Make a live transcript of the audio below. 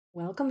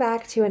Welcome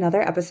back to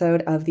another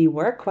episode of the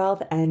Work,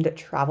 Wealth, and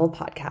Travel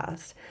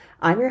Podcast.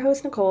 I'm your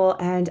host, Nicole,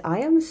 and I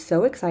am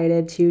so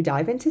excited to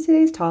dive into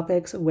today's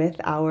topics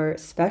with our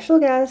special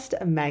guest,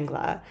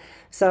 Mangla.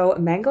 So,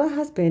 Mangla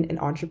has been an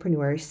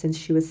entrepreneur since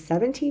she was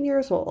 17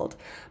 years old,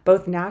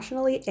 both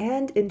nationally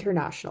and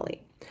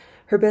internationally.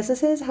 Her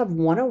businesses have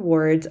won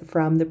awards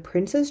from the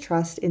Prince's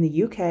Trust in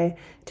the UK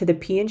to the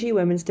P&G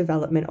Women's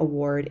Development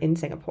Award in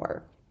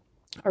Singapore.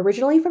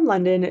 Originally from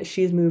London,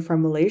 she's moved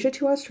from Malaysia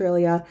to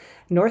Australia,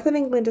 north of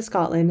England to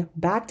Scotland,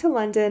 back to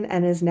London,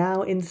 and is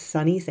now in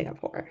sunny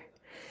Singapore.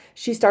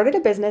 She started a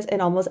business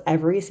in almost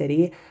every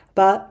city,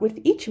 but with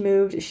each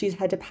move, she's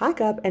had to pack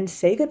up and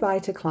say goodbye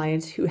to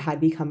clients who had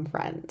become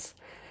friends.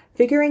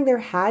 Figuring there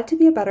had to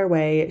be a better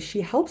way,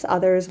 she helps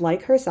others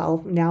like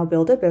herself now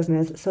build a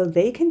business so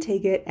they can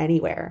take it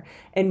anywhere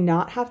and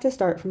not have to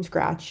start from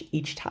scratch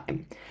each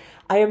time.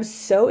 I am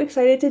so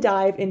excited to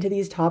dive into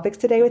these topics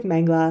today with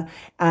Mangla,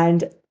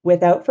 and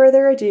without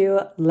further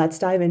ado, let's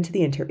dive into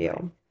the interview.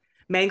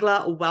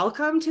 Mangla,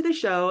 welcome to the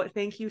show.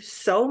 Thank you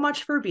so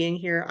much for being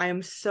here. I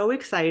am so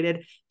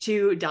excited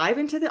to dive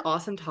into the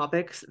awesome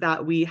topics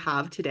that we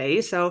have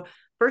today. So,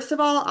 first of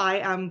all, I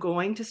am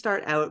going to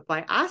start out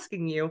by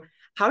asking you,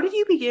 how did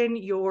you begin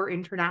your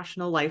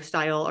international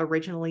lifestyle,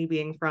 originally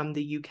being from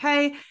the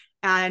UK?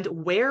 And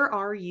where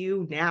are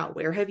you now?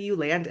 Where have you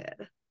landed?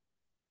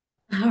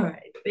 All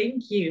right.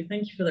 Thank you.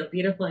 Thank you for the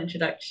beautiful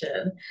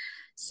introduction.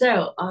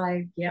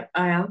 I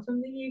am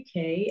from the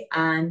UK,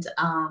 and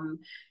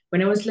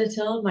when I was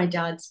little, my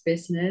dad's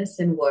business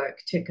and work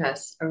took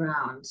us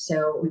around.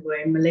 So we were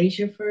in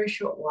Malaysia for a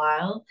short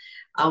while,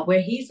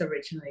 where he's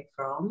originally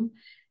from,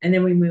 and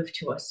then we moved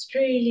to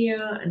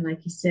Australia, and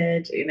like you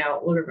said,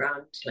 all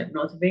around like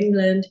north of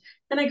England.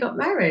 Then I got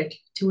married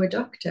to a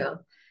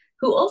doctor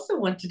who also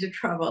wanted to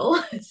travel.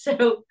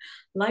 So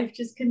life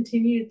just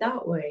continued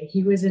that way.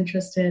 He was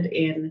interested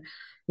in,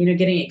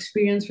 getting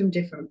experience from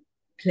different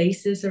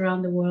places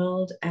around the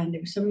world, and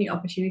there were so many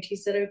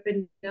opportunities that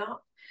opened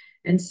up.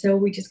 And so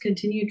we just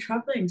continued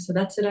traveling. So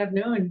that's it I've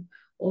known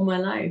all my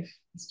life.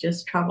 It's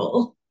just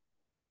travel.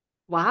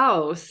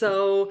 Wow.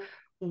 So,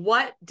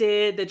 what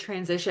did the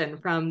transition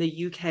from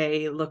the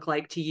UK look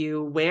like to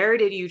you? Where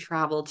did you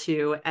travel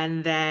to?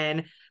 And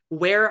then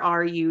where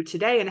are you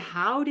today? And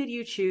how did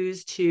you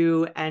choose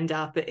to end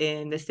up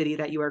in the city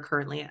that you are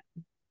currently in?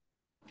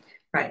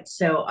 Right.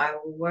 So I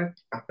will work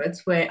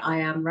backwards. Where I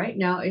am right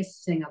now is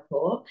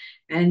Singapore.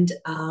 And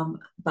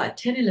about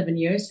 10, 11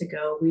 years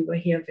ago, we were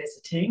here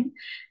visiting.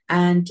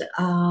 And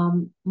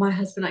my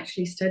husband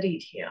actually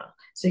studied here.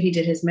 So he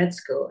did his med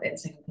school in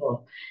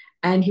Singapore.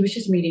 And he was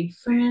just meeting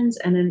friends,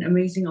 and an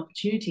amazing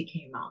opportunity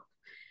came up.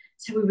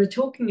 So we were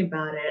talking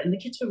about it, and the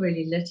kids were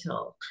really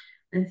little.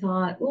 And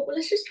thought, well,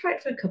 let's just try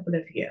it for a couple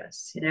of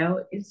years.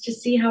 It's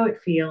just see how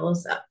it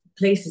feels. The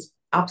place is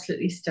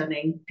absolutely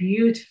stunning,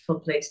 beautiful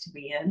place to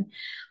be in.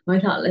 I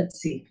thought, let's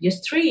see,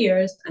 just 3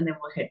 years, and then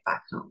we'll head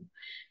back home.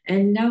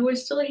 And now we're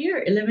still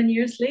here 11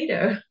 years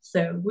later.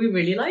 So we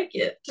really like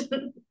it.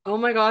 Oh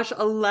my gosh,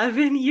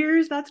 11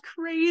 years. That's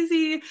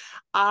crazy.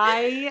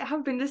 I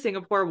have been to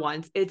Singapore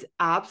once. It's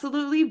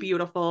absolutely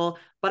beautiful,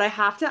 but I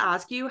have to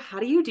ask you, how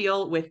do you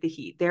deal with the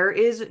heat? There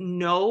is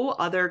no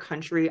other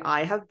country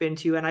I have been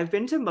to, and I've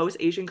been to most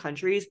Asian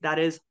countries that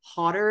is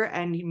hotter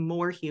and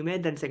more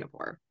humid than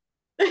Singapore.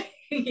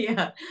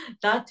 Yeah,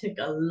 that took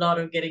a lot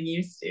of getting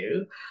used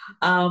to,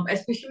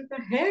 especially with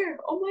the hair.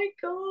 Oh my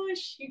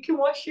gosh, you can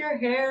wash your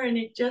hair and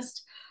it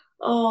just,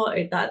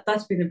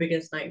 that's been the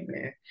biggest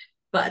nightmare.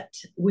 But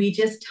we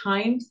just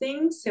time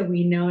things so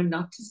we know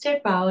not to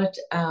step out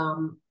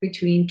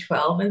between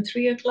 12 and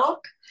 3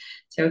 o'clock.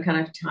 So kind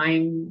of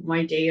time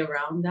my day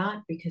around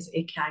that because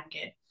it can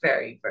get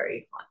very,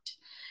 very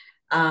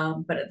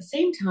hot. But at the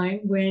same time,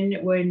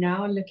 when we're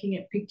now looking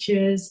at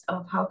pictures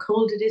of how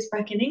cold it is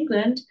back in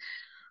England,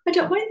 I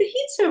don't mind the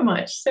heat so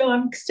much. So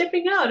I'm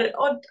stepping out at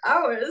odd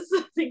hours,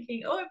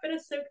 thinking, oh, I better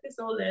soak this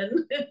all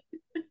in.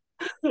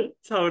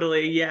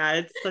 Totally. Yeah,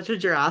 it's such a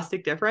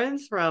drastic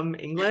difference from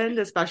England,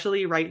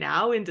 especially right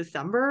now in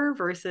December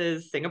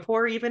versus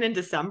Singapore, even in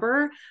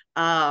December.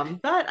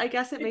 But I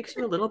guess it makes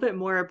you a little bit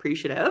more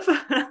appreciative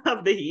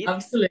of the heat.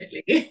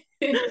 Absolutely.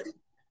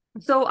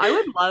 So I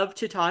would love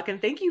to talk,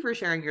 and thank you for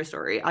sharing your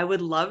story. I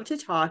would love to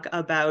talk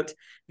about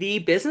the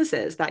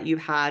businesses that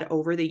you've had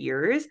over the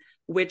years,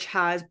 which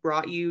has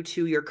brought you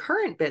to your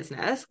current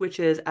business, which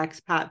is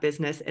Expat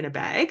Business in a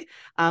Bag.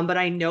 But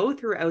I know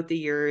throughout the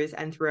years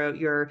and throughout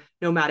your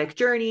nomadic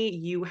journey,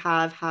 you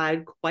have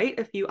had quite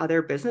a few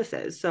other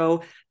businesses.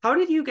 So how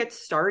did you get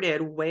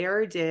started?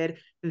 Where did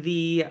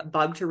the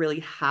bug to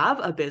really have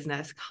a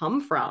business come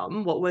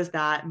from? What was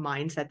that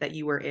mindset that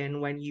you were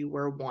in when you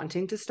were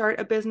wanting to start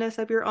a business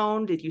of your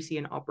own? Did you see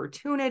an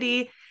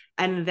opportunity?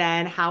 And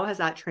then how has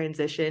that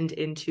transitioned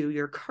into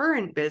your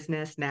current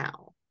business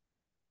now?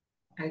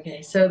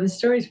 Okay, so the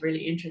story is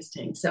really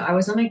interesting. So I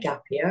was on a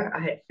gap year.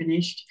 I had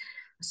finished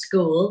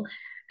school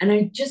and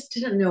I just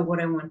didn't know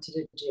what I wanted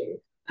to do.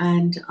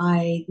 And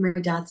my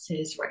dad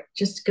says, right,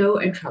 just go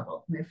and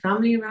travel. My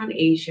family around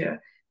Asia,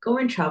 go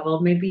and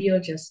travel. Maybe you'll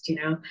just,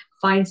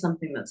 find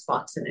something that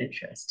sparks an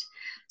interest.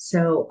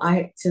 So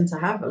since I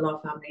have a lot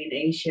of family in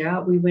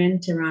Asia, we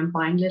went around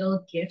buying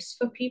little gifts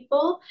for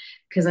people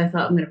because I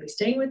thought I'm going to be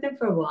staying with them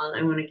for a while.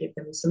 I want to give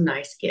them some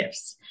nice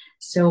gifts.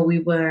 So we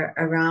were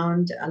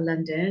around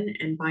London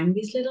and buying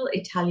these little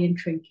Italian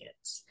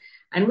trinkets,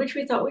 and which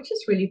we thought were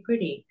just really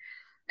pretty.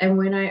 And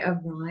when I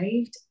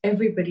arrived,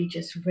 everybody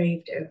just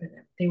raved over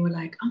them. They were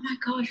like, "Oh my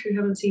gosh, we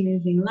haven't seen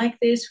anything like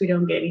this. We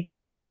don't get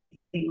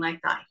anything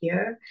like that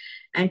here.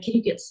 And can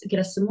you get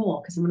us some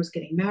more?" Because someone was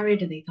getting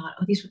married and they thought,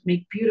 "Oh, these would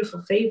make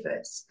beautiful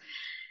favors."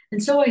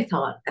 And so I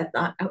thought at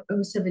that I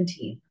was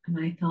 17, and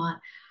I thought,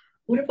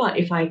 what about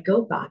if I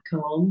go back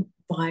home,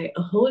 buy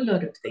a whole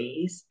lot of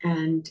these,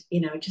 and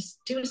just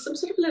do some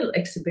sort of little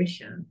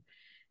exhibition?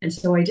 And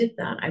so I did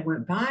that. I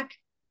went back,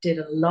 did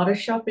a lot of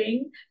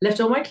shopping, left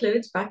all my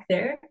clothes back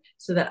there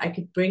so that I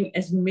could bring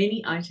as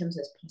many items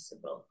as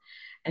possible.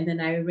 And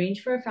then I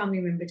arranged for a family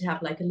member to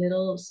have like a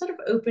little sort of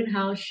open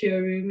house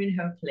showroom in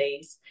her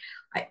place.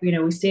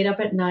 We stayed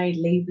up at night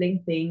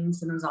labeling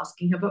things, and I was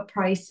asking her about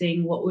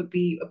pricing, what would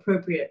be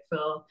appropriate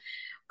for,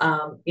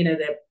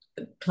 the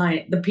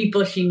client, the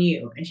people she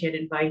knew and she had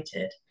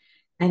invited.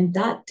 And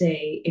that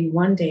day, in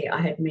one day,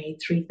 I had made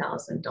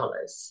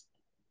 $3,000,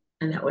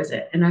 and that was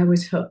it. And I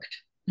was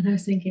hooked. And I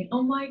was thinking,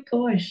 oh my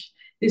gosh,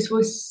 this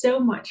was so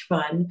much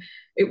fun.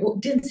 It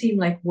didn't seem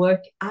like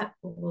work at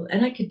all.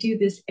 And I could do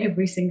this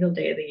every single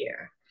day of the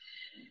year.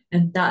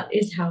 And that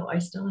is how I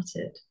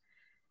started.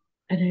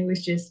 And I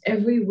was just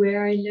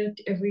everywhere I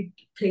looked, every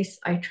place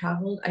I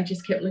traveled, I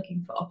just kept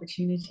looking for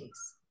opportunities,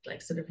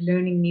 like sort of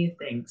learning new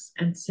things.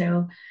 And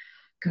so,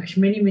 gosh,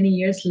 many, many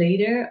years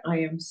later, I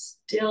am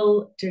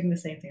still doing the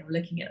same thing. I'm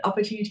looking at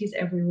opportunities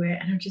everywhere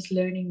and I'm just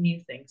learning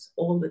new things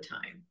all the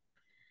time.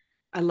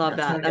 I love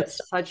That's how that. I got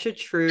That's such a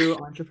true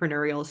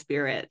entrepreneurial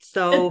spirit.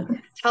 So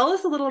started. tell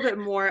us a little bit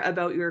more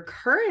about your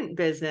current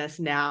business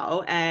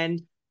now.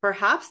 And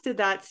perhaps did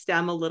that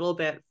stem a little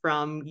bit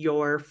from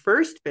your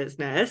first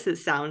business? It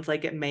sounds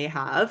like it may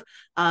have.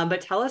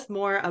 But tell us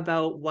more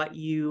about what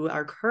you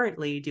are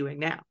currently doing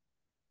now.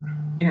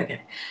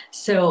 Okay.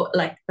 So,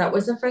 like, that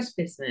was the first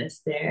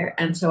business there.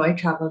 And so I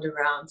traveled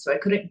around. So I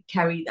couldn't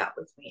carry that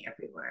with me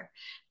everywhere.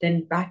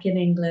 Then back in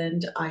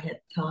England, I had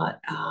thought,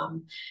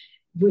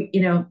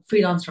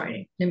 freelance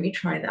writing. Let me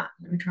try that.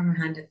 Let me try my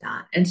hand at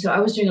that. And so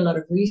I was doing a lot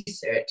of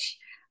research,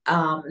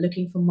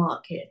 looking for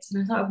markets.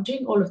 And I thought, I'm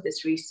doing all of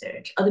this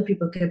research. Other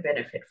people could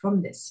benefit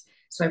from this.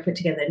 So I put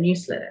together a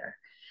newsletter.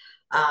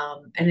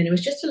 And then it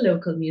was just a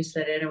local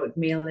newsletter, and I would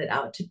mail it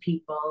out to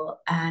people,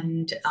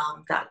 and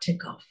that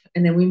took off.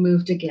 And then we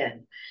moved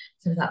again.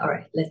 So I thought, all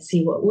right, let's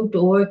see what would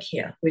work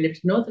here. We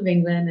lived north of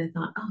England, and I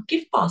thought, oh,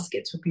 gift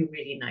baskets would be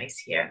really nice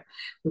here.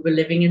 We were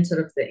living in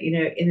sort of in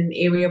an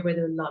area where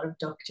there were a lot of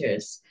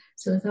doctors.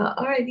 So I thought,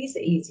 all right, these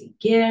are easy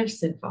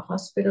gifts and for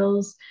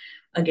hospitals.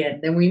 Again,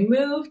 then we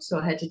moved, so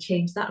I had to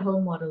change that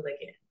whole model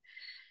again.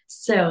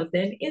 So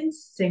then in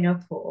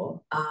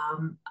Singapore,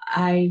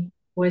 I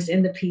was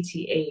in the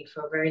PTA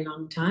for a very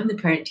long time, the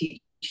Parent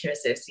Teacher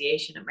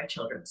Association at my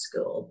children's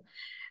school.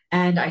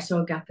 And I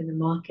saw a gap in the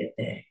market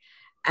there.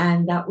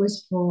 And that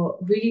was for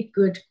really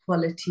good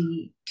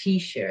quality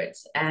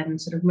t-shirts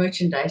and sort of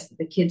merchandise that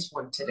the kids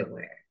wanted to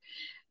wear.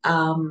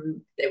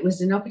 It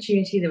was an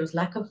opportunity. There was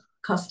lack of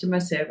customer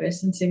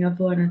service in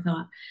Singapore. And I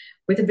thought,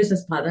 with a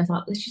business partner, I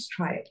thought, let's just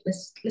try it.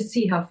 Let's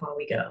see how far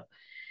we go.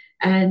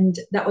 And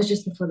that was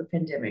just before the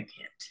pandemic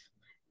hit.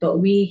 But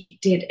we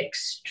did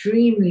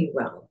extremely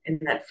well. In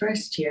that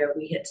first year,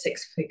 we hit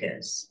six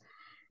figures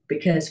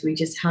because we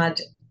just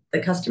had the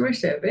customer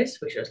service,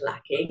 which was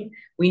lacking.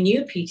 We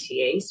knew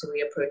PTAs, so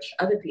we approached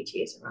other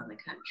PTAs around the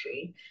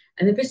country,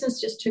 and the business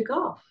just took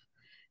off.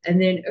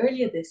 And then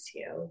earlier this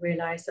year, we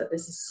realized that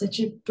this is such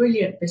a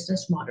brilliant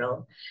business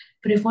model.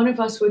 But if one of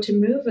us were to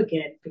move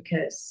again,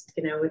 because,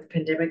 with the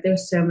pandemic, there were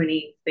so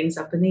many things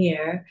up in the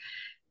air,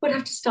 would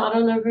have to start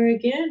all over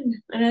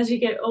again. And as you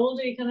get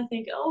older, you kind of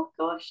think, oh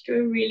gosh, do I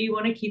really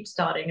want to keep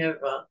starting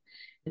over?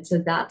 And so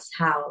that's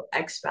how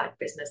Expat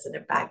Business in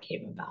a Bag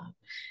came about.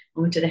 I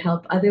wanted to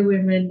help other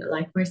women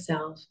like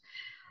myself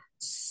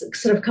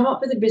sort of come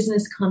up with a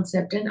business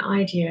concept and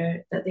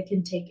idea that they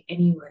can take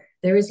anywhere.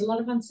 There is a lot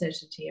of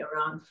uncertainty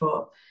around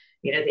for,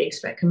 the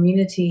expat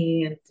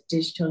community and the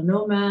digital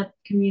nomad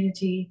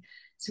community.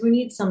 So we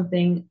need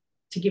something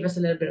to give us a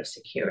little bit of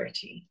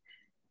security.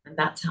 And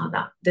that's how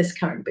this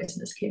current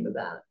business came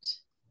about.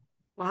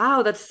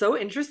 Wow, that's so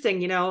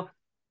interesting.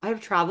 I've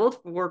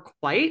traveled for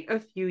quite a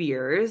few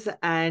years,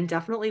 and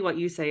definitely what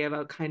you say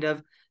about kind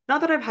of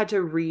not that I've had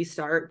to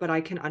restart, but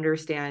I can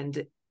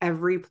understand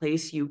every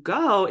place you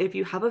go, if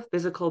you have a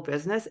physical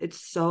business,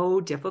 it's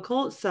so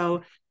difficult.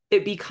 So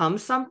it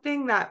becomes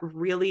something that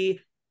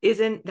really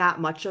isn't that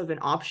much of an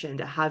option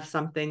to have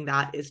something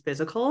that is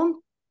physical.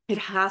 It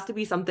has to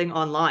be something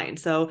online.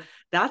 So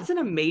that's an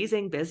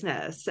amazing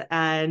business.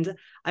 And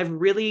I've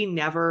really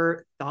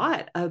never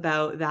thought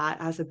about that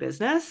as a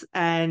business.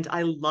 And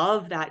I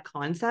love that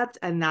concept.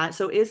 And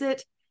so is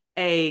it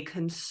a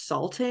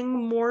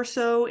consulting more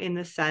so in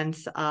the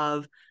sense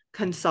of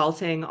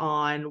consulting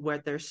on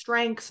what their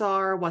strengths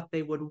are, what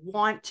they would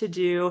want to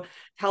do.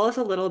 Tell us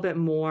a little bit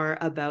more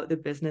about the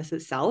business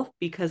itself,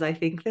 because I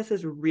think this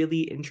is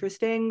really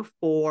interesting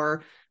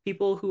for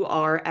people who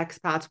are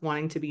expats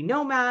wanting to be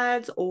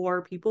nomads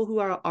or people who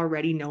are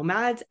already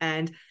nomads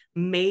and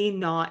may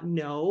not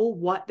know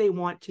what they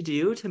want to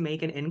do to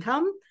make an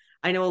income.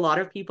 I know a lot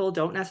of people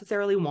don't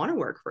necessarily want to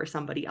work for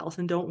somebody else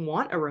and don't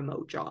want a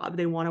remote job.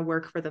 They want to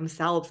work for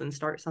themselves and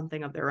start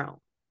something of their own.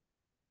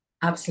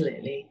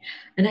 Absolutely.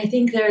 And I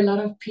think there are a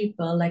lot of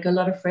people, like a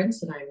lot of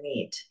friends that I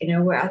meet,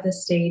 we're at the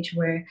stage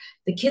where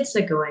the kids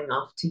are going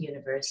off to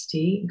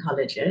university and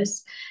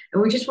colleges,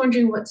 and we're just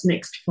wondering what's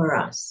next for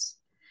us.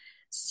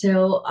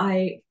 So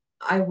I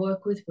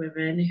work with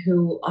women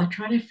who are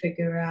trying to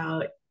figure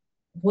out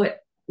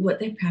what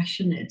their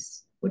passion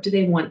is. What do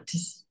they want to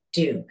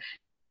do?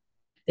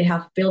 They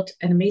have built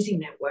an amazing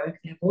network.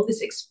 They have all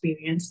this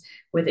experience,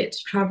 whether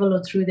it's travel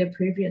or through their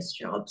previous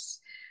jobs,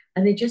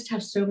 and they just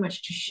have so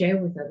much to share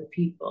with other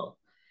people.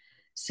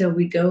 So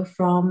we go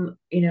from,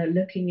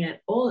 looking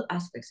at all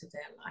aspects of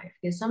their life.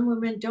 Because some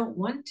women don't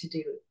want to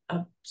do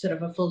a sort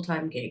of a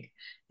full-time gig.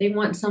 They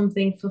want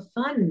something for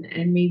fun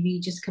and maybe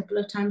just a couple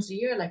of times a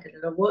year, like a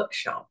little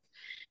workshop.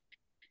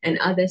 And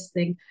others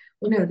think,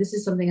 well, no, this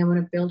is something I want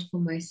to build for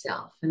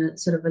myself and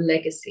it's sort of a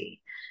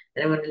legacy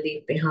that I want to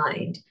leave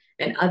behind.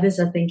 And others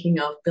are thinking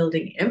of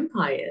building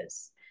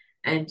empires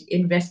and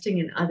investing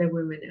in other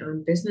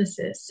women-owned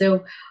businesses.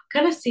 So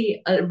kind of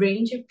see a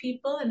range of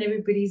people, and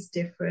everybody's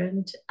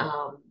different.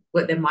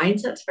 What their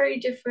mindset's very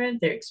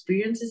different, their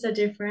experiences are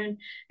different,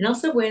 and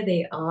also where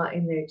they are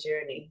in their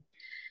journey.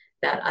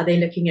 That are they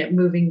looking at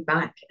moving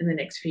back in the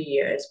next few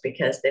years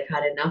because they've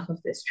had enough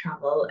of this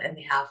travel and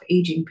they have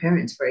aging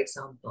parents, for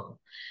example.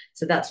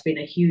 So that's been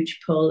a huge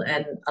pull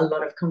and a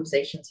lot of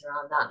conversations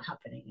around that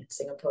happening in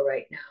Singapore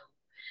right now.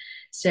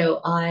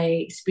 So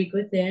I speak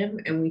with them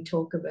and we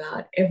talk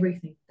about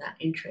everything that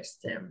interests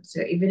them.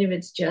 So even if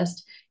it's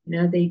just,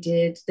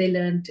 they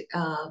learned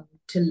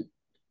to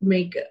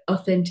make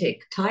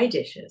authentic Thai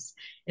dishes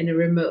in a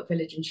remote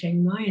village in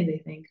Chiang Mai, and they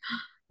think, oh,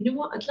 you know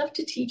what, I'd love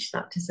to teach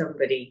that to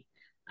somebody.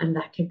 And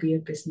that could be a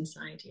business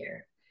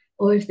idea.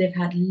 Or if they've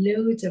had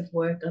loads of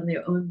work on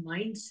their own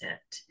mindset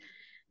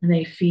and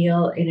they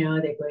feel,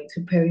 they're going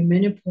through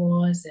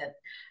perimenopause and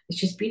it's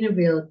just been a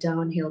real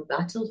downhill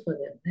battle for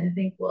them. And I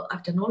think, well,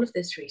 I've done all of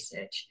this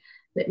research.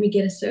 Let me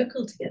get a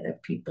circle together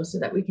of people so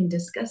that we can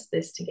discuss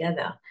this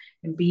together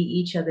and be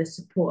each other's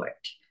support.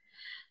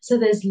 So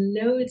there's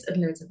loads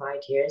and loads of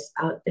ideas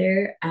out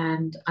there.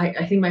 And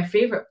I think my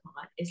favorite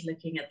part is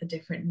looking at the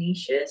different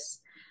niches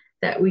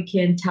that we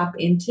can tap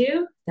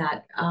into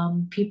that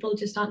people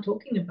just aren't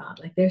talking about.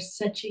 Like there's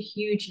such a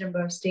huge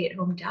number of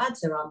stay-at-home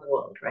dads around the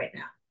world right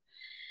now.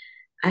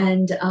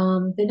 And there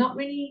are not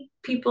many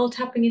people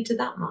tapping into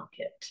that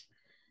market.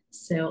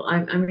 So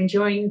I'm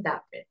enjoying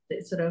that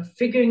bit, sort of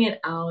figuring it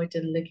out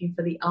and looking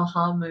for the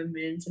aha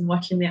moments and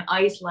watching their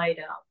eyes light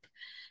up.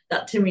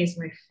 That to me is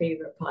my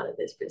favorite part of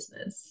this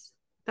business.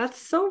 That's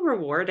so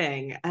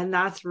rewarding. And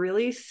that's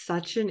really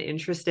such an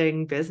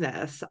interesting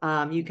business.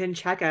 You can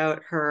check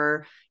out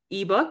her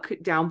ebook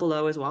down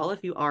below as well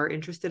if you are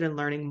interested in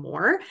learning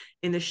more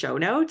in the show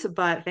notes.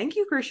 But thank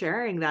you for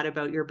sharing that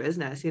about your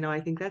business. I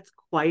think that's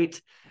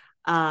quite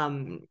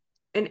an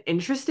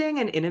interesting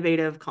and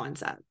innovative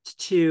concept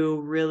to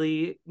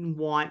really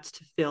want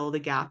to fill the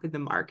gap in the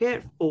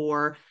market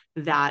for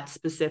that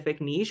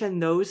specific niche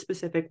and those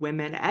specific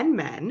women and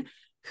men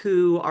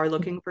who are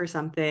looking for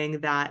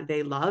something that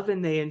they love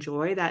and they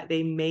enjoy that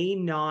they may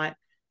not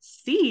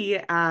see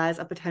as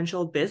a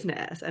potential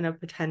business and a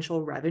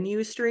potential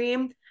revenue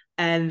stream.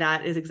 And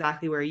that is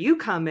exactly where you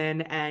come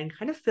in and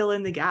kind of fill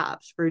in the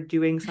gaps for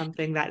doing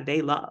something that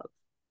they love.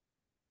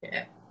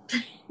 Yeah.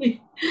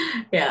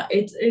 Yeah,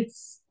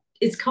 it's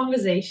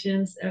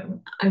conversations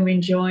I'm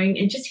enjoying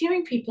and just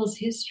hearing people's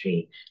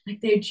history,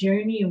 like their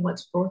journey and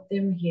what's brought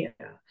them here.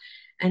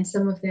 And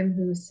some of them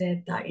who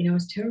said that, I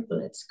was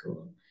terrible at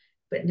school,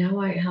 but now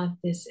I have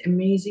this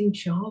amazing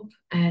job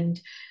and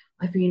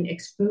I've been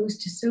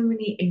exposed to so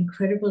many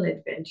incredible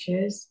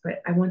adventures,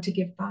 but I want to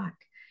give back.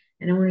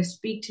 And I want to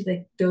speak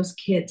to those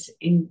kids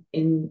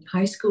in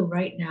high school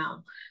right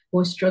now who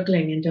are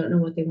struggling and don't know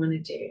what they want to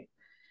do.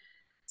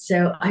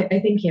 So I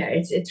think, yeah,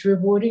 it's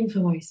rewarding for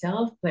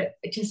myself, but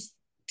just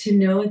to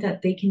know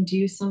that they can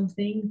do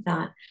something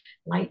that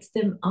lights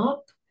them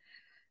up,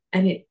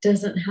 and it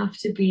doesn't have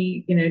to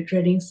be,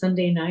 dreading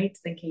Sunday nights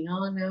thinking,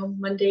 oh no,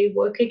 Monday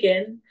work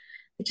again.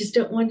 I just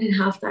don't want to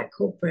have that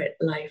corporate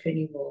life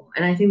anymore.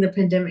 And I think the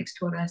pandemic's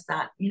taught us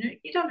that, you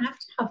don't have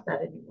to have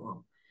that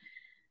anymore.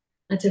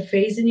 That's a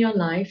phase in your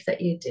life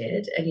that you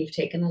did, and you've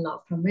taken a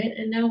lot from it.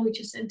 And now we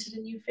just entered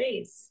a new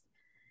phase.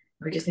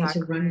 We just need to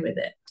Exactly. run with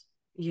it.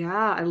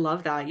 Yeah, I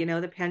love that.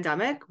 The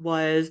pandemic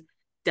was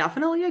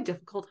definitely a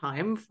difficult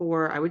time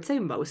for, I would say,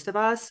 most of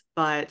us,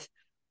 but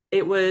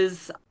it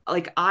was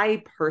like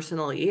I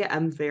personally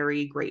am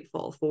very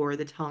grateful for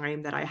the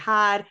time that I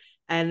had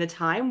and the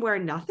time where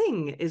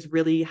nothing is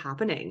really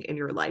happening in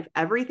your life.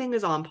 Everything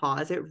is on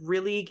pause. It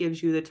really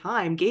gave you the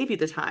time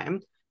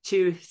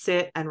to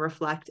sit and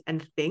reflect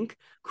and think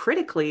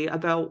critically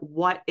about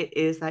what it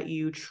is that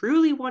you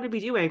truly want to be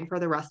doing for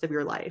the rest of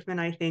your life.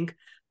 And I think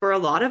for a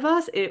lot of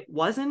us, it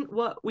wasn't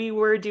what we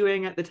were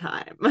doing at the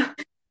time.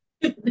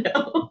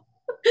 No,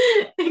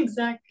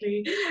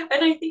 exactly.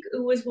 And I think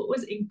it was what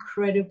was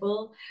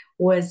incredible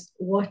was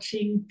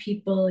watching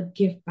people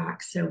give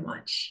back so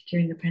much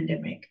during the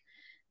pandemic.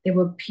 There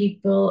were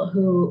people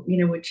who,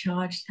 would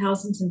charge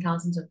thousands and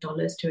thousands of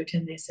dollars to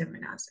attend their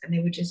seminars, and they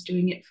were just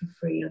doing it for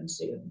free on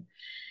Zoom.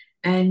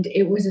 And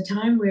it was a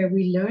time where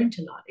we learned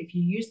a lot. If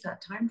you use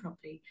that time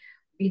properly,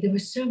 there were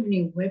so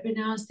many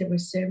webinars, there were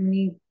so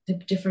many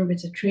different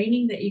bits of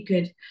training that you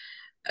could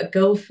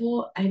go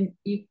for, and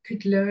you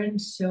could learn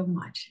so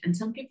much. And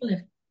some people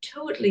have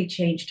totally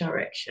changed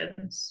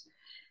directions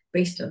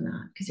based on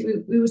that,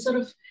 because we were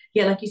sort of,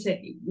 yeah, like you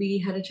said, we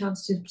had a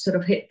chance to sort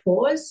of hit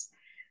pause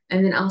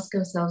and then ask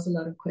ourselves a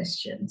lot of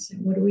questions.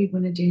 And what do we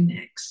want to do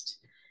next?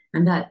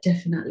 And that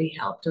definitely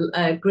helped.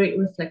 A great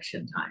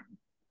reflection time.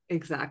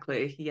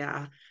 Exactly.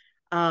 Yeah.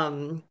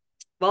 Um,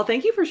 well,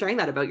 thank you for sharing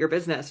that about your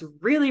business.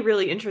 Really,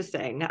 really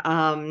interesting.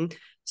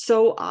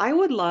 So I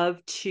would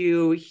love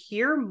to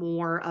hear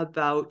more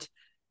about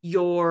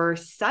your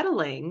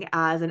settling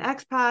as an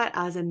expat,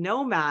 as a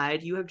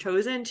nomad. You have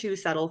chosen to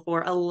settle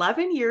for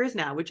 11 years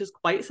now, which is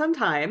quite some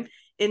time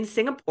in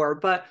Singapore.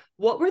 But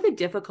what were the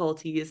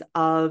difficulties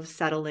of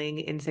settling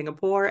in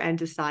Singapore and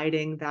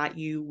deciding that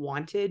you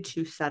wanted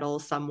to settle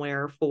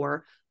somewhere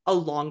for a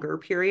longer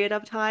period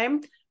of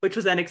time, which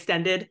was then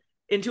extended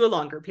into a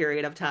longer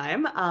period of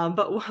time?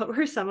 But what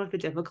were some of the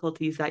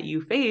difficulties that you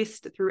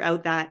faced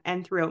throughout that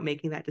and throughout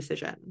making that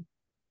decision?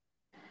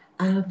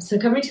 So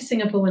coming to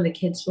Singapore when the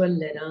kids were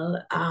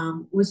little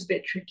was a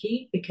bit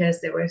tricky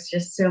because there was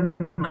just so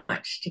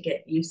much to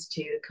get used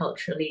to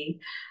culturally,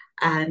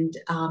 and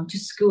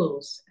just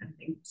schools and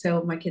things.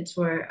 So my kids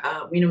were,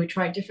 we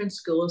tried different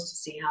schools to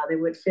see how they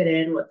would fit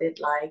in, what they'd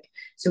like.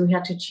 So we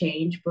had to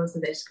change. Both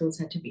of their schools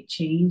had to be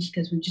changed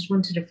because we just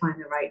wanted to find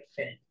the right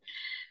fit.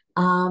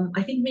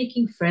 I think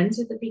making friends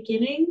at the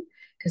beginning,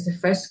 because the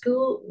first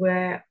school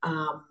where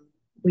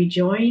we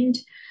joined,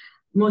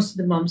 most of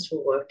the moms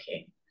were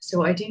working.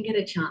 So I didn't get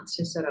a chance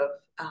to sort of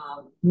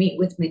meet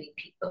with many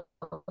people.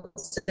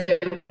 So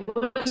it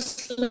was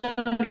slowly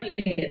at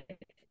the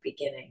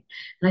beginning.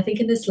 And I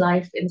think in this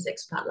life, in this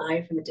expat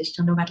life, in the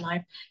digital nomad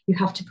life, you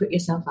have to put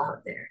yourself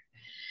out there.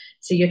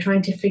 So you're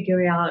trying to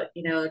figure out,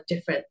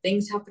 different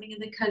things happening in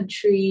the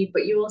country,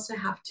 but you also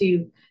have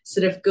to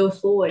sort of go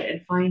forward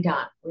and find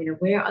out,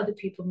 where are other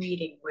people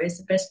meeting? Where's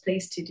the best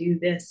place to do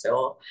this?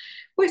 Or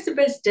where's the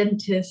best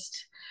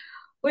dentist?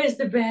 Where's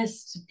the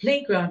best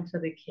playground for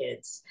the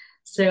kids?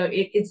 So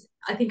it's,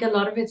 I think a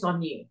lot of it's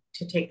on you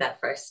to take that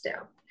first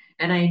step.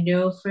 And I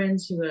know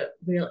friends who are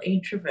real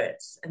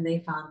introverts, and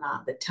they found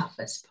that the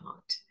toughest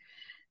part.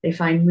 They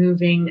find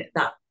moving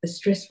that the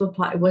stressful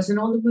part. It wasn't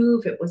all the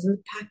move, it wasn't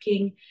the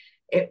packing,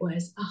 it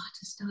was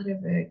to start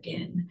over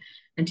again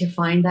and to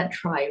find that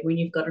tribe when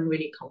you've gotten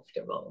really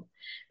comfortable.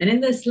 And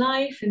in this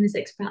life, in this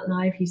expat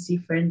life, you see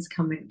friends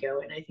come and go.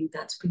 And I think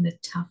that's been the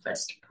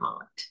toughest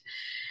part.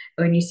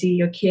 When you see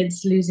your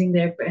kids losing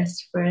their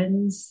best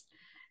friends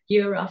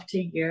year after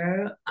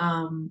year.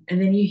 And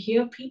then you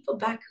hear people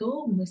back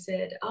home who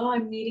said, oh,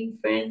 I'm meeting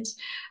friends,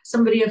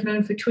 somebody I've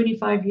known for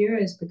 25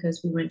 years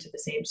because we went to the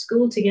same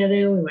school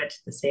together, we went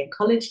to the same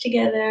college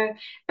together,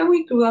 and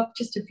we grew up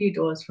just a few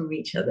doors from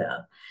each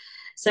other.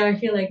 So I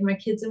feel like my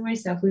kids and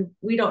myself,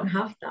 we don't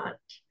have that.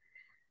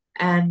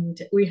 And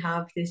we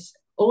have this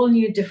all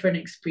new different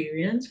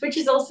experience, which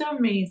is also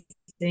amazing.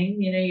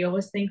 You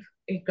always think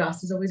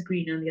grass is always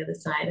green on the other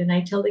side. And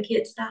I tell the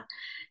kids that,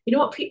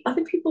 what,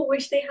 other people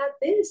wish they had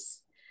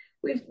this.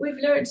 We've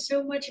learned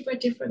so much about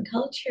different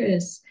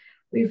cultures.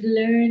 We've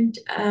learned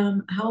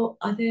how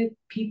other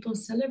people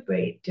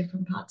celebrate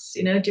different parts,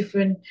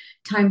 different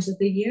times of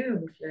the year.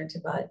 We've learned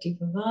about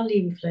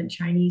Deepavali, we've learned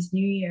Chinese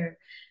New Year,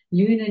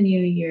 Lunar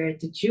New Year,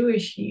 the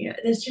Jewish New Year.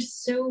 There's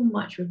just so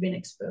much we've been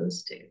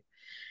exposed to.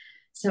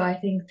 So I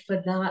think for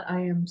that,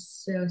 I am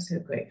so, so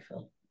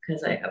grateful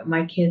because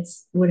my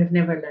kids would have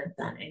never learned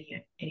that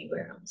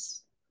anywhere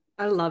else.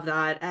 I love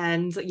that.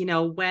 And,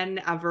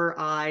 whenever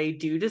I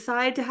do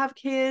decide to have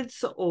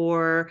kids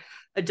or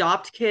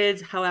adopt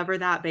kids, however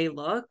that may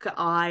look,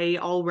 I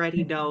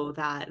already know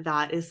that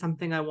that is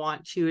something I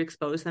want to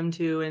expose them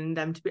to and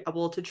them to be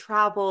able to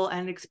travel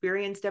and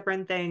experience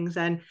different things.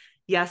 And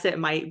yes, it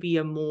might be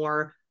a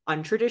more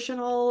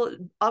untraditional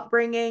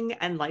upbringing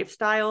and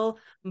lifestyle,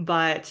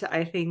 but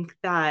I think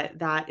that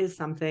that is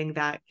something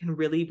that can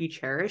really be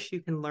cherished.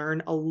 You can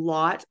learn a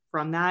lot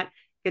from that,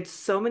 get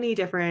so many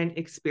different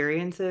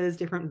experiences,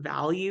 different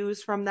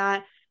values from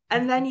that.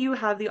 And then you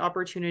have the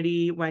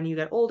opportunity when you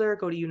get older,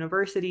 go to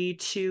university,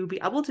 to be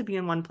able to be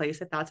in one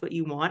place if that's what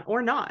you want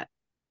or not.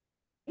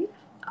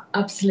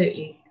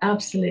 Absolutely,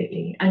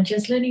 absolutely. And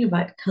just learning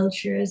about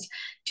cultures,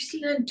 just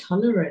learn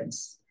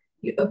tolerance.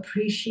 You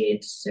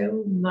appreciate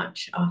so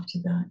much after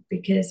that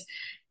because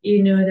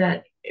you know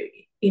that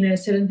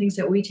certain things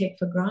that we take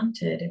for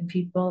granted and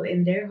people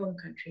in their home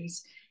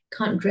countries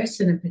can't dress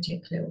in a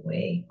particular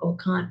way or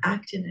can't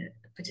act in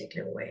a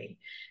particular way.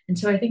 And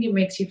so I think it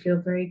makes you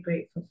feel very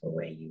grateful for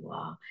where you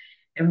are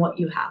and what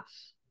you have.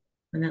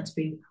 And that's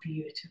been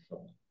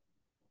beautiful.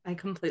 I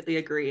completely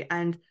agree.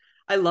 And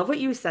I love what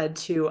you said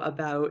too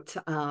about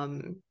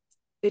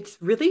it's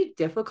really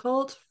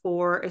difficult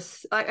for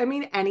I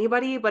mean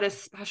anybody, but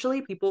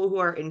especially people who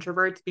are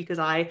introverts, because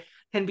I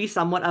can be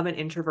somewhat of an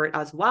introvert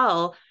as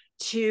well,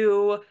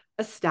 to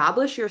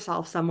establish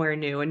yourself somewhere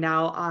new. And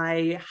now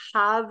I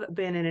have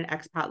been in an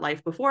expat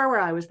life before where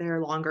I was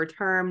there longer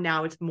term.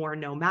 Now it's more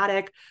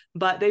nomadic,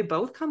 but they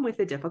both come with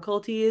the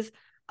difficulties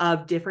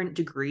of different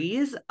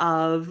degrees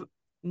of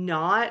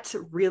not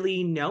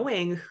really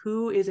knowing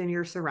who is in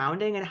your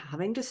surrounding and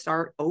having to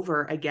start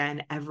over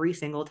again every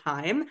single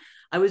time.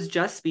 I was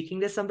just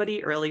speaking to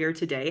somebody earlier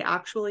today,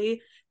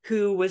 actually,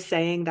 who was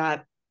saying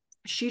that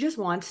she just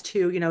wants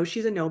to,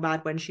 she's a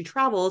nomad when she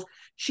travels.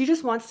 She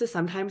just wants to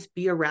sometimes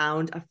be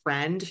around a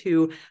friend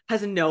who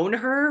has known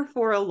her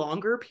for a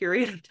longer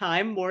period of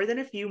time, more than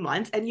a few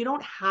months. And you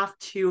don't have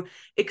to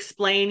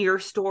explain your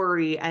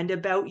story and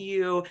about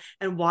you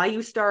and why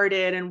you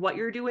started and what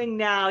you're doing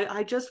now.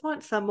 I just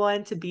want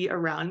someone to be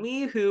around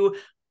me who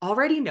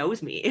already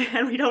knows me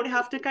and we don't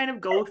have to kind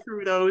of go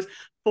through those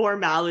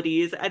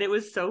formalities. And it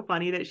was so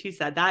funny that she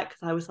said that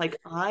because I was like,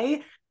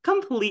 I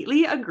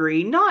completely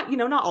agree. Not,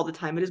 not all the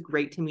time. It is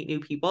great to meet new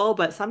people,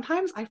 but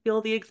sometimes I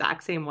feel the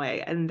exact same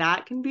way. And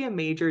that can be a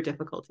major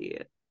difficulty.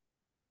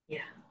 Yeah,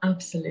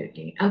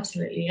 absolutely.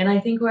 Absolutely. And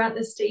I think we're at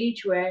the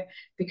stage where,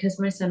 because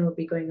my son will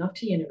be going off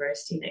to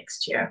university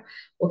next year,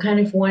 we're kind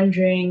of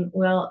wondering,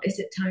 well, is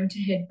it time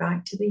to head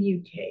back to the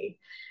UK?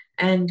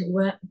 And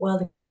while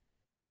the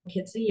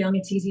kids are young,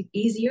 it's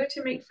easier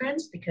to make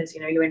friends because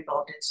you're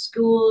involved in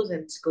schools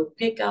and school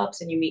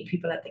pickups and you meet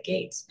people at the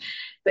gates.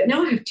 But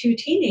now I have two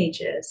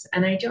teenagers,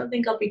 and I don't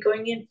think I'll be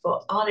going in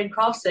for art and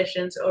craft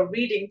sessions or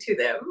reading to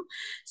them.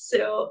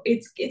 So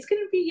it's going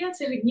to be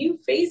it's a new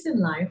phase in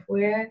life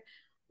where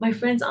my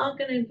friends aren't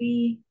going to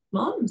be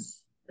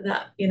moms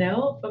that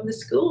from the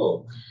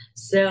school.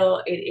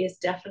 So it is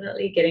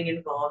definitely getting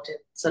involved in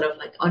sort of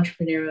like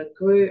entrepreneurial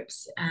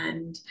groups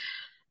and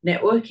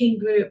networking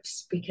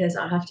groups because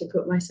I have to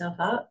put myself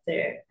out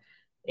there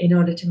in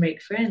order to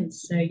make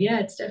friends. So yeah,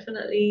 it's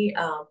definitely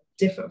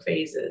different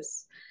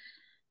phases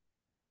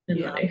in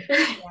Yeah. life.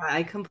 Yeah,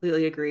 I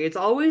completely agree. It's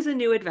always a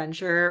new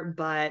adventure,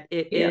 but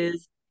it Yeah.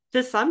 is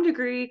to some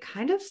degree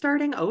kind of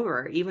starting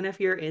over, even if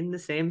you're in the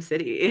same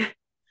city.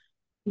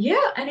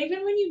 Yeah, and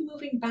even when you're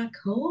moving back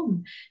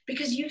home,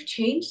 because you've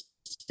changed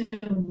so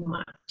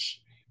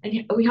much.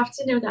 And we have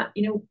to know that,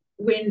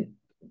 when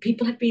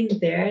people have been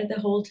there the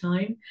whole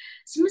time,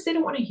 sometimes they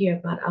don't want to hear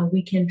about our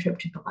weekend trip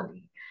to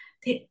Bali.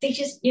 They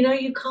just,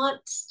 you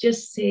can't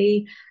just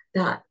say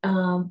that,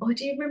 oh,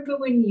 do you remember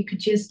when you could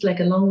just, like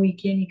a long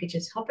weekend, you could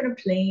just hop on a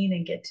plane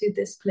and get to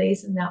this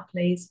place and that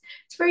place?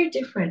 It's very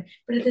different.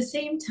 But at the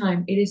same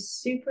time, it is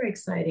super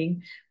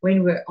exciting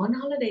when we're on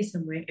holiday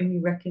somewhere and we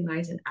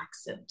recognize an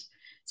accent.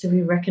 So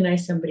we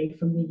recognize somebody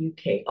from the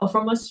UK or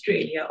from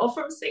Australia or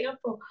from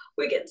Singapore.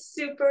 We get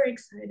super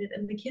excited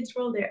and the kids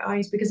roll their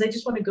eyes because I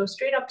just want to go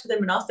straight up to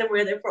them and ask them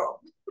where they're from.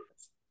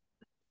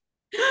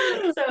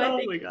 So I Oh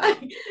think, my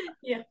God.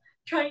 yeah,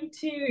 trying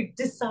to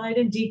decide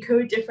and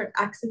decode different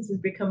accents has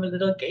become a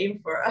little game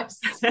for us.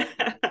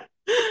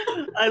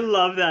 I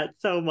love that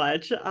so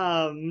much.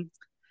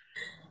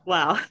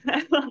 Wow.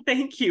 Well,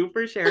 thank you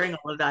for sharing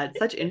all of that.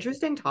 Such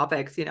interesting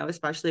topics,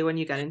 especially when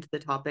you get into the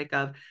topic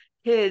of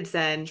kids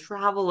and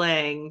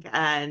traveling.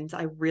 And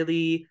I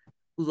really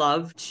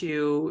love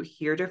to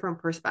hear different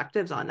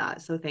perspectives on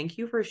that. So thank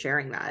you for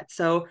sharing that.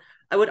 So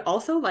I would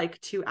also like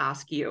to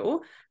ask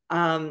you,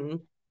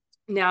 um,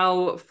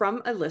 now,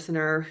 from a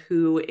listener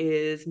who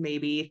is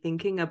maybe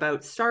thinking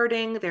about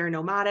starting their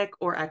nomadic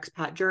or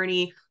expat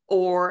journey,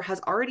 or has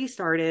already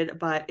started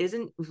but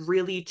isn't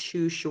really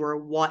too sure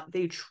what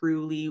they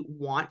truly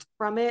want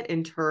from it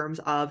in terms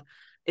of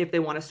if they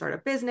want to start a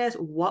business,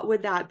 what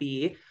would that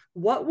be?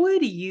 What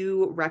would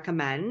you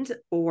recommend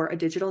for a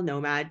digital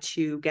nomad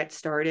to get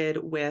started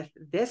with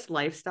this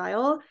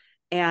lifestyle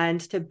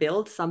and to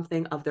build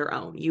something of their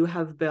own? You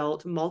have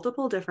built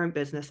multiple different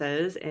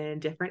businesses in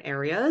different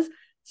areas.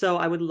 So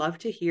I would love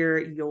to hear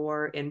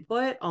your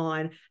input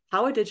on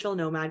how a digital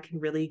nomad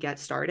can really get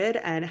started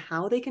and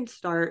how they can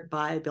start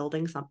by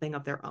building something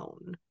of their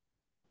own.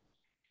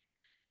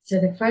 So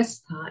the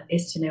first part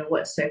is to know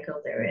what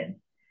circle they're in.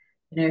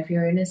 If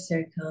you're in a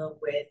circle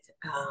with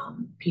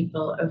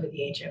people over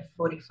the age of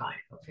 45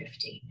 or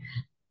 50,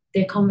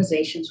 their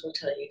conversations will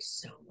tell you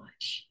so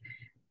much.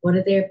 What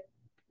are their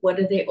what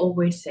are they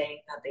always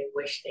saying that they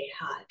wish they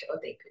had or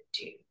they could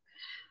do?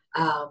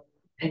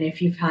 And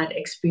if you've had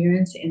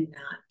experience in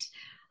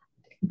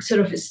that, sort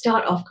of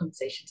start off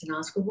conversations and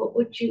ask, well, what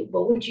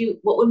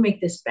would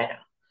make this better?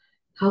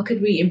 How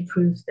could we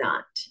improve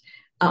that?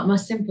 A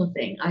simple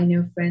thing. I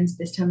know friends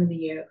this time of the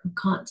year who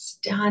can't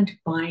stand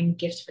buying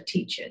gifts for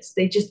teachers.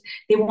 They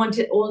want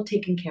it all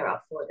taken care of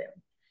for them.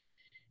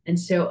 And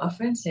so a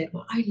friend said,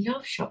 well, I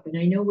love shopping.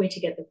 I know where to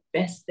get the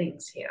best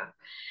things here.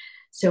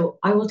 So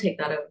I will take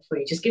that over for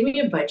you. Just give me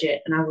a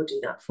budget and I will do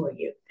that for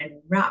you and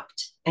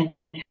wrapped and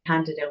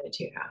handed over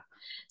to her.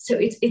 So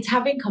it's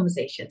having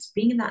conversations,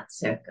 being in that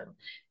circle,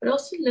 but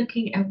also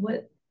looking at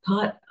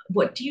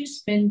what do you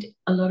spend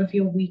a lot of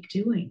your week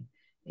doing?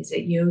 Is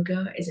it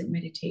yoga? Is it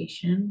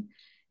meditation?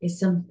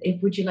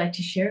 If would you like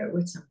to share it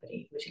with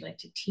somebody? Would you like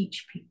to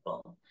teach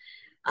people?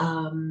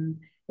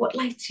 What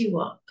lights you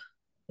up?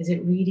 Is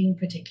it reading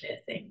particular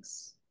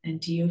things? And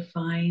do you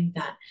find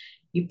that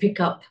you pick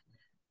up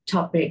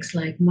topics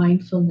like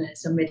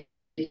mindfulness or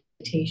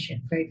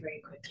meditation very,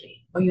 very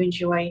quickly? Or you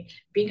enjoy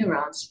being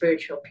around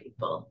spiritual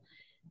people?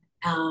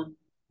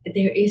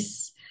 There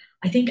is,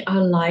 I think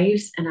our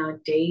lives and our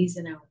days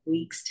and our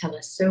weeks tell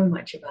us so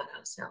much about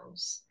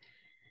ourselves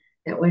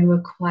that when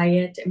we're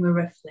quiet and we're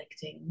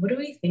reflecting, what do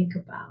we think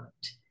about?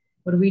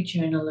 What do we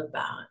journal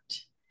about?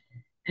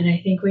 And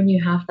I think when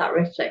you have that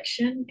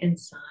reflection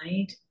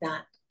inside,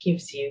 that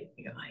gives you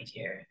your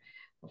idea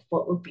of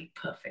what would be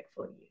perfect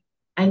for you.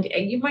 And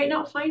you might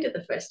not find it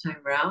the first time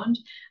around.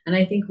 And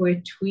I think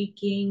we're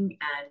tweaking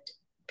and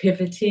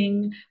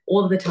pivoting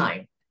all the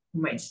time.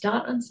 We might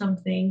start on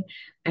something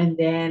and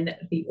then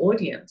the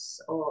audience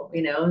or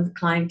the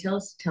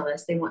clientele tell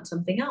us they want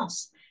something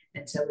else.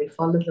 And so we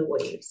follow the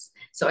waves.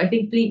 So I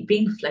think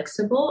being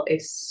flexible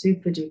is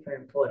super duper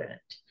important.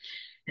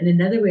 And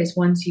another way is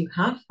once you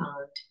have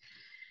found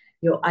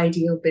your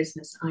ideal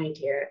business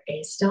idea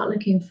is start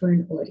looking for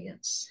an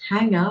audience.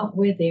 Hang out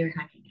where they're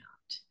hanging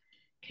out.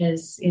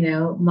 Because,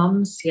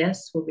 moms,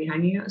 yes, will be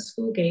hanging out at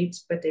school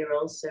gates, but they're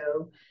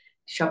also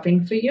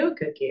shopping for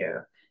yoga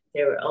gear.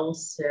 They're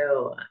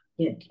also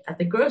at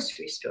the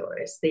grocery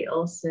stores. They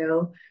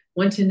also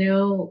want to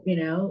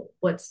know,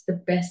 what's the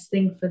best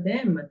thing for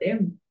them or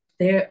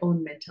their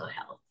own mental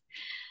health.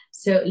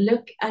 So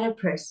look at a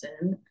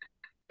person,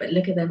 but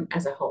look at them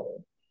as a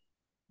whole.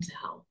 As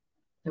a whole.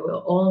 So we're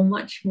all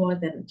much more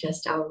than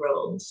just our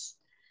roles.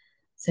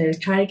 So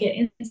try to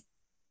get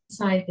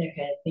inside their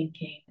head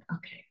thinking,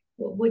 okay,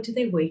 what do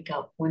they wake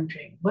up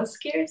wondering? What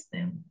scares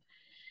them?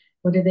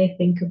 What do they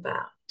think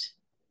about?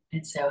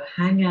 And so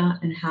hang out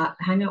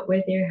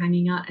where they're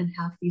hanging out and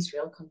have these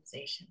real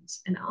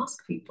conversations and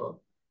ask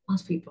people,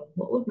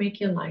 what would make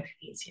your life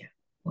easier?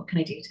 What can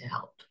I do to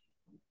help?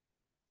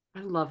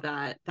 I love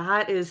that.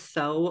 That is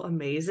so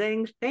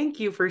amazing.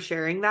 Thank you for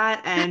sharing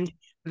that. And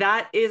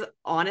that is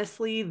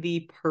honestly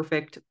the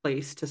perfect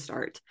place to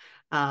start.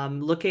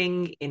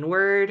 Looking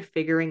inward,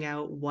 figuring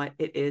out what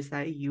it is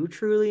that you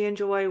truly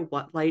enjoy,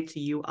 what lights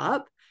you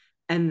up,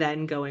 and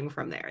then going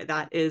from there.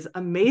 That is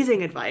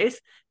amazing advice.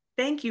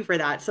 Thank you for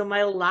that. So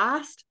my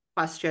last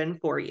question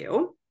for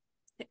you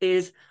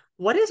is,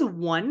 what is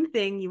one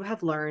thing you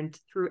have learned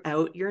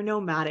throughout your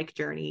nomadic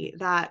journey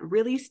that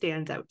really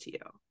stands out to you?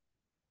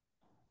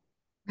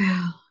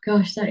 Wow,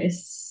 gosh, that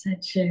is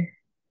such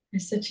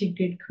a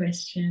good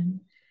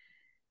question.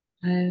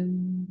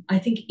 I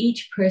think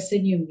each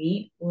person you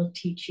meet will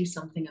teach you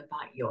something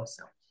about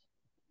yourself.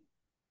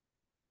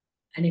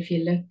 And if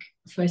you look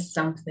for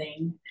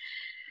something,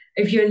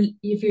 if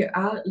you're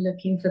out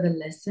looking for the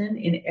lesson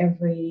in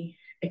every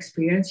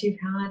experience you've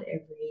had,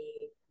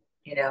 every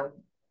you know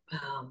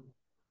um,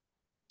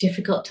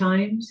 difficult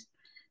times,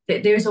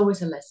 there's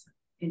always a lesson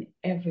in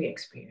every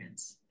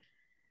experience.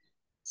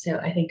 So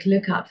I think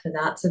look out for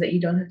that so that you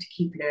don't have to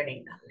keep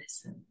learning that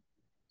lesson.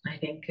 I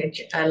think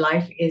a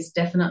life is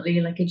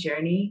definitely like a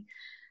journey,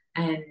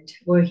 and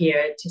we're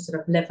here to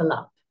sort of level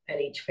up at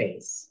each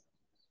phase.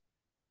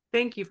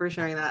 Thank you for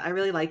sharing that. I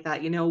really like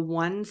that.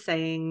 One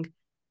saying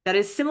that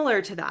is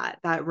similar to that,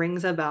 that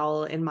rings a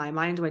bell in my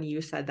mind when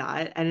you said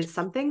that. And it's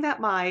something that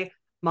my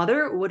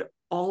mother would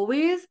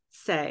always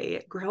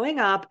say growing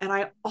up. And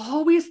I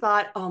always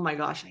thought, oh my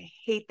gosh, I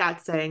hate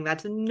that saying.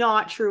 That's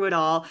not true at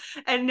all.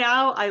 And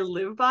now I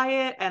live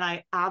by it and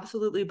I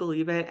absolutely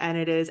believe it. And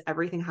it is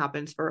everything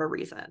happens for a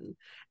reason.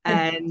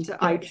 And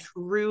I Yes.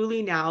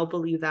 truly now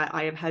believe that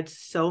I have had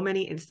so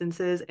many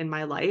instances in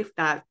my life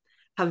that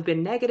have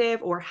been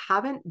negative or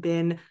haven't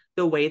been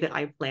the way that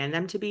I planned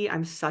them to be.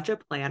 I'm such a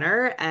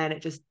planner and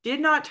it just did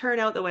not turn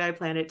out the way I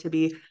planned it to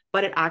be,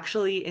 but it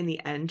actually in the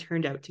end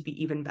turned out to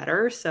be even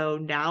better. So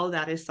now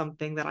that is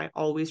something that I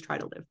always try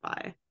to live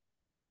by.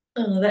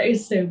 Oh, that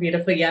is so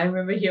beautiful. Yeah, I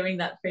remember hearing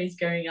that phrase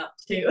growing up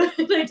too.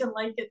 And I don't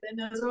like it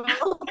then as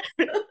well.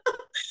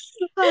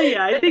 Oh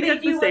yeah, I But think they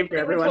that's the knew what same for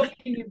they were everyone.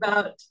 talking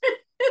about.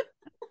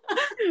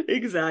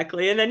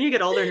 Exactly. And then you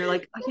get older and you're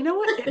like, oh, you know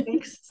what? It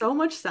makes so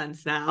much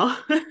sense now.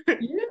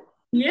 Yeah,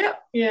 yeah,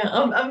 yeah.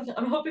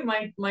 I'm hoping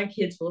my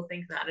kids will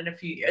think that in a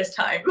few years'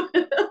 time.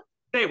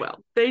 They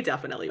will. They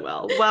definitely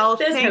will. Well,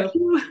 There's thank hope.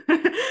 you.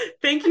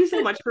 Thank you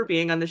so much for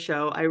being on the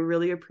show. I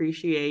really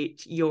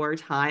appreciate your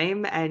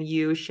time and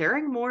you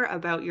sharing more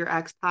about your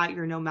expat,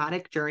 your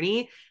nomadic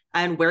journey,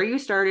 and where you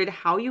started,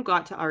 how you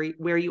got to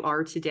where you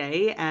are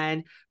today,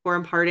 and for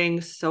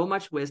imparting so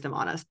much wisdom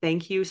on us.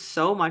 Thank you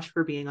so much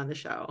for being on the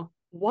show.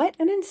 What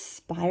an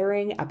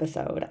inspiring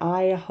episode.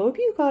 I hope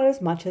you got as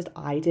much as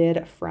I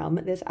did from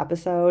this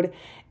episode.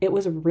 It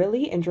was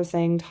really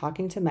interesting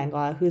talking to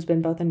Mengla, who's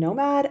been both a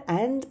nomad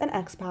and an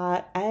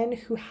expat, and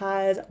who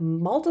has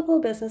multiple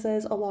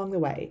businesses along the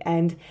way,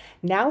 and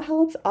now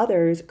helps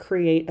others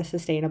create a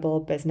sustainable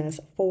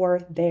business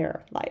for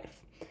their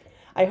life.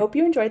 I hope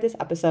you enjoyed this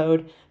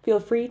episode.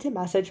 Feel free to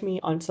message me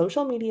on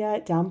social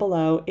media down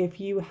below if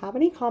you have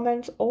any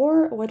comments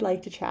or would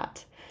like to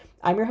chat.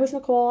 I'm your host,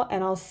 Nicole,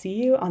 and I'll see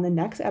you on the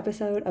next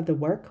episode of the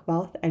Work,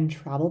 Wealth, and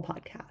Travel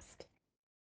podcast.